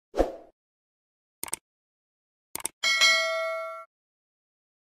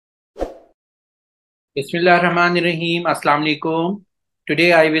Bismillahirrahmanirrahim. Assalamu alaikum.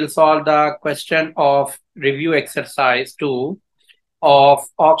 Today I will solve the question of review exercise 2 of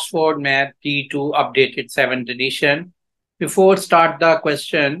Oxford Math D2 updated 7th edition. Before start the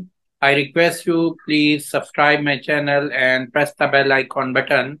question, I request you please subscribe my channel and press the bell icon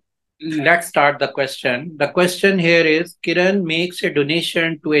button. Let's start the question. The question here is Kiran makes a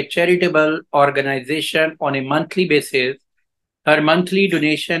donation to a charitable organization on a monthly basis. Her monthly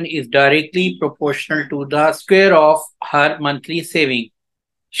donation is directly proportional to the square of her monthly saving.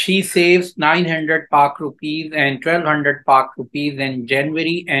 She saves 900 Pak rupees and 1200 Pak rupees in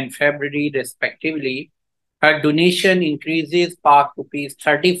January and February respectively. Her donation increases Pak rupees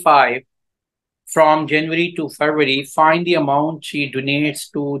 35 from January to February. Find the amount she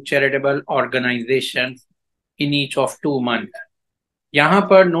donates to charitable organizations in each of 2 months. यहाँ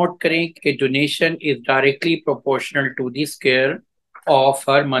पर note करें कि donation is directly proportional to the square of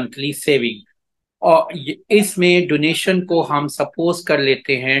her monthly saving और इसमें donation को हम suppose कर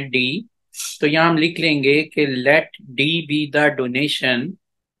लेते हैं डी। तो यहाँ हम लिख लेंगे कि late D be the donation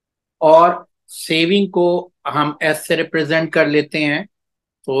और सेविंग को हम एस से रिप्रेजेंट कर लेते हैं।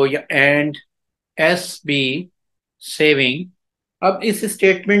 तो एंड एस बी सेविंग। अब इस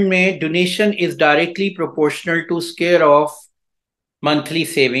स्टेटमेंट में donation is directly proportional to square of monthly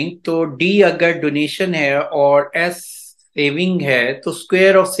saving. तो डी अगर डोनेशन है और एस सेविंग है तो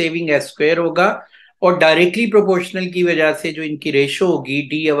square of saving S square होगा और डायरेक्टली प्रोपोर्शनल की वजह से जो इनकी रेशो होगी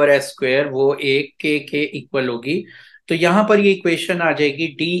डी ओवर एस स्क्वायर वो एक के इक्वल होगी। तो यहां पर ये इक्वेशन आ जाएगी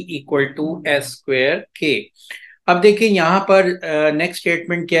D equal to S square के। अब देखिए यहाँ पर नेक्स्ट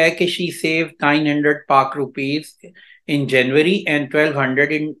स्टेटमेंट क्या है कि शी सेव 900 पाक rupees in January and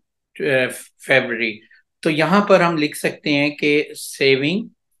 1200 in February. तो यहाँ पर हम लिख सकते हैं कि सेविंग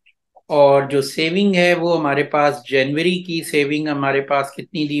और जो सेविंग है वो हमारे पास जनवरी की सेविंग हमारे पास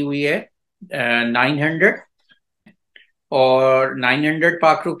कितनी दी हुई है 900 और 900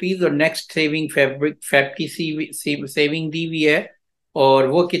 पाक रुपीज और नेक्स्ट सेविंग फेब की सेविंग दी हुई है और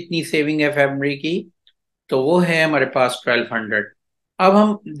वो कितनी सेविंग है फरवरी की तो वो है हमारे पास 1200। अब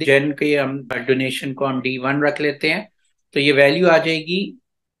हम जन के हम डोनेशन को हम D1 रख लेते हैं। तो ये वैल्यू आ जाएगी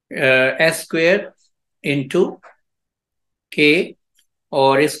एस स्क्वायर इंटू के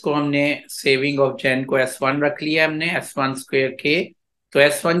और इसको हमने सेविंग ऑफ जेन को S1 रख लिया हमने S1 स्क्वायर के। तो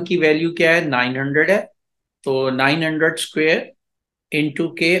S1 की वैल्यू क्या है 900 है तो 900 स्क्वायर इंटू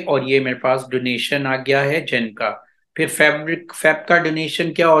के और ये मेरे पास डोनेशन आ गया है जेन का। फिर फेब का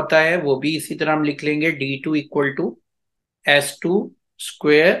डोनेशन क्या होता है वो भी इसी तरह हम लिख लेंगे D2 equal to S2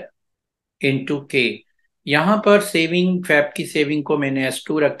 square into के। यहाँ पर सेविंग फेब की सेविंग को मैंने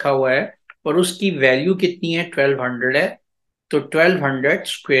S2 रखा हुआ है और उसकी वैल्यू कितनी है 1200 है तो 1200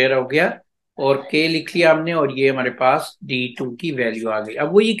 स्क्वायर हो गया और के लिख लिया हमने और ये हमारे पास D2 की वैल्यू आ गई।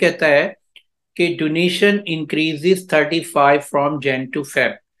 अब वो ये कहता है कि donation increases 35 from Jain to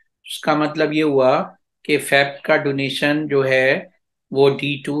Feb. उसका मतलब ये हुआ कि फेब का डोनेशन जो है वो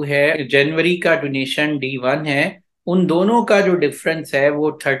D2 है, जनवरी का डोनेशन D1 है। उन दोनों का जो डिफरेंस है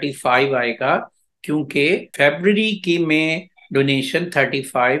वो 35 आएगा क्योंकि फरवरी की में डोनेशन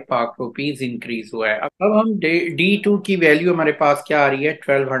 35 पाक रुपीज इंक्रीज हुआ है। अब हम D2 की वैल्यू हमारे पास क्या आ रही है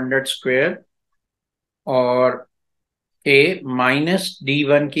 1200 स्क्वायर और के माइनस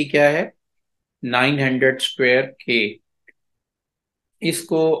D1 की क्या है 900 स्क्वायर के।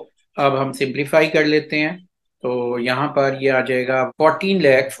 इसको अब हम सिंप्लीफाई कर लेते हैं तो यहाँ पर ये आ जाएगा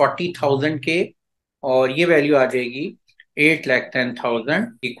 14,40,000 के और ये वैल्यू आ जाएगी 8,10,000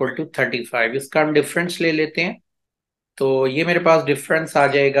 इक्वल टू 35। इसका हम डिफरेंस ले लेते हैं तो ये मेरे पास डिफरेंस आ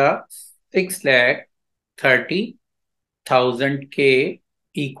जाएगा 6,30,000 के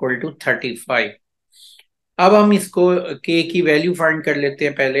इक्वल टू 35। अब हम इसको के की वैल्यू फाइंड कर लेते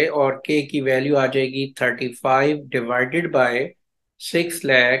हैं पहले और के की वैल्यू आ जाएगी 35 डिवाइडेड बाय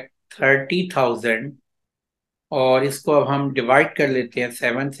 6,30,000 और इसको अब हम डिवाइड कर लेते हैं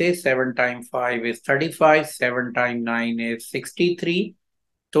 7 से। 7 टाइम 5 इज 35, 7 टाइम 9 इज 63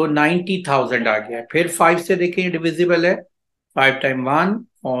 तो 90,000 आ गया। फिर 5 से देखें डिविजिबल है 5 टाइम 1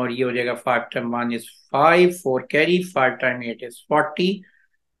 और ये हो जाएगा 5 time 1 is 5, 4 carry, 5 time 8 is 40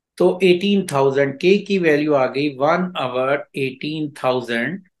 तो 18,000 के की वैल्यू आ गई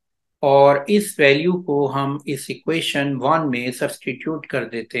 1/18,000 और इस वैल्यू को हम इस इक्वेशन 1 में सब्स्टिट्यूट कर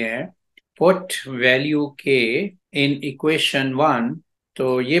देते हैं। पुट वैल्यू के इन इक्वेशन 1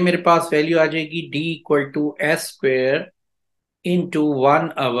 तो ये मेरे पास वैल्यू आ जाएगी D equal to S square into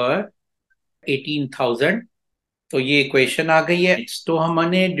 1/18,000। तो ये इक्वेशन आ गई है। तो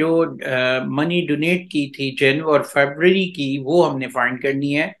हमने जो मनी डोनेट की थी जन और फरवरी की वो हमने फाइंड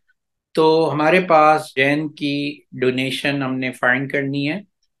करनी है। तो हमारे पास जैन की डोनेशन हमने फाइंड करनी है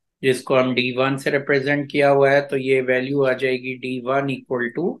जिसको हम D1 से रिप्रेजेंट किया हुआ है, तो ये वैल्यू आ जाएगी D1 equal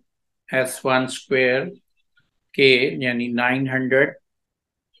to S1 square के, यानी 900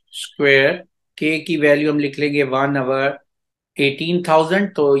 स्क्वेयर। के की वैल्यू हम लिख लेंगे 1/18,000,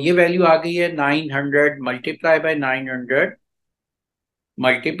 तो ये वैल्यू आ गई है 900 मल्टीप्लाई बाय 900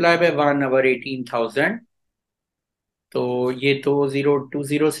 मल्टीप्लाई बाय 1/18,000। तो ये तो 0 टू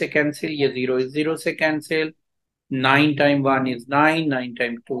 0 से कैंसिल, ये 0 इस 0 से cancel. 9 time 1 is 9, 9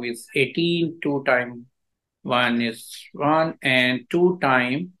 time 2 is 18, 2 time 1 is 1 and 2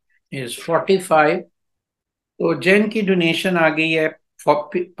 time is 45। तो जेन की डोनेशन आ गई है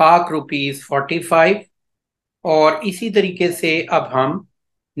पाक रुपीज 45। और इसी तरीके से अब हम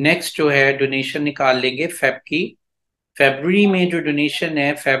नेक्स्ट जो है डोनेशन निकाल लेंगे फेब की। फेब्रुवरी में जो डोनेशन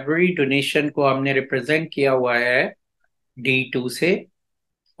है, फेब्रुवरी डोनेशन को हमने रिप्रेजेंट किया हुआ है D2 से।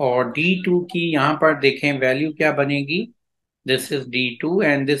 और D2 की यहाँ पर देखें वैल्यू क्या बनेगी। This is D2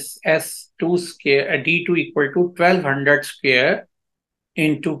 and this S2 square, D2 equal to 1200 square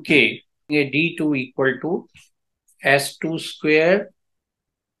into के। ये D2 equal to S2 square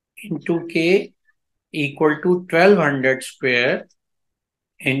into के इक्वल टू 1200 स्क्वायर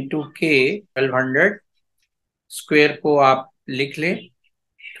इंटू के। 1200 स्क्वायर को आप लिख लें,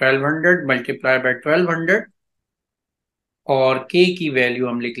 1200 मल्टीप्लाई बाय 1200, और के की वैल्यू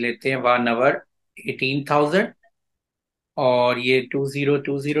हम लिख लेते हैं 1/18,000। और ये 2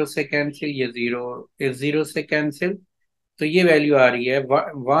 0 से कैंसिल, ये 0 इस 0 से कैंसिल। तो ये वैल्यू आ रही है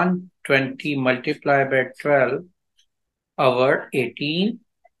 120 मल्टीप्लाई बाय 12/18।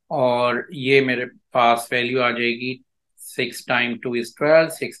 और ये मेरे पास वैल्यू आ जाएगी 6 time 2 is 12,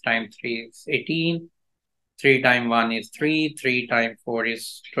 6 time 3 is 18, 3 time 1 is 3, 3 time 4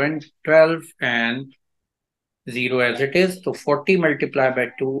 is 12 and 0 as it is। तो 40 मल्टीप्लाई बाय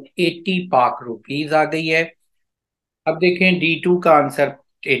 2 80 पाक रुपीज आ गई है। अब देखें D2 का आंसर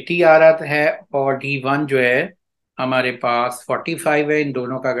 80 आ रहा है और D1 जो है हमारे पास 45 है। इन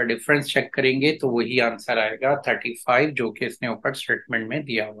दोनों का अगर डिफरेंस चेक करेंगे तो वही आंसर आएगा 35, जो कि इसने ऊपर स्टेटमेंट में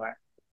दिया हुआ है।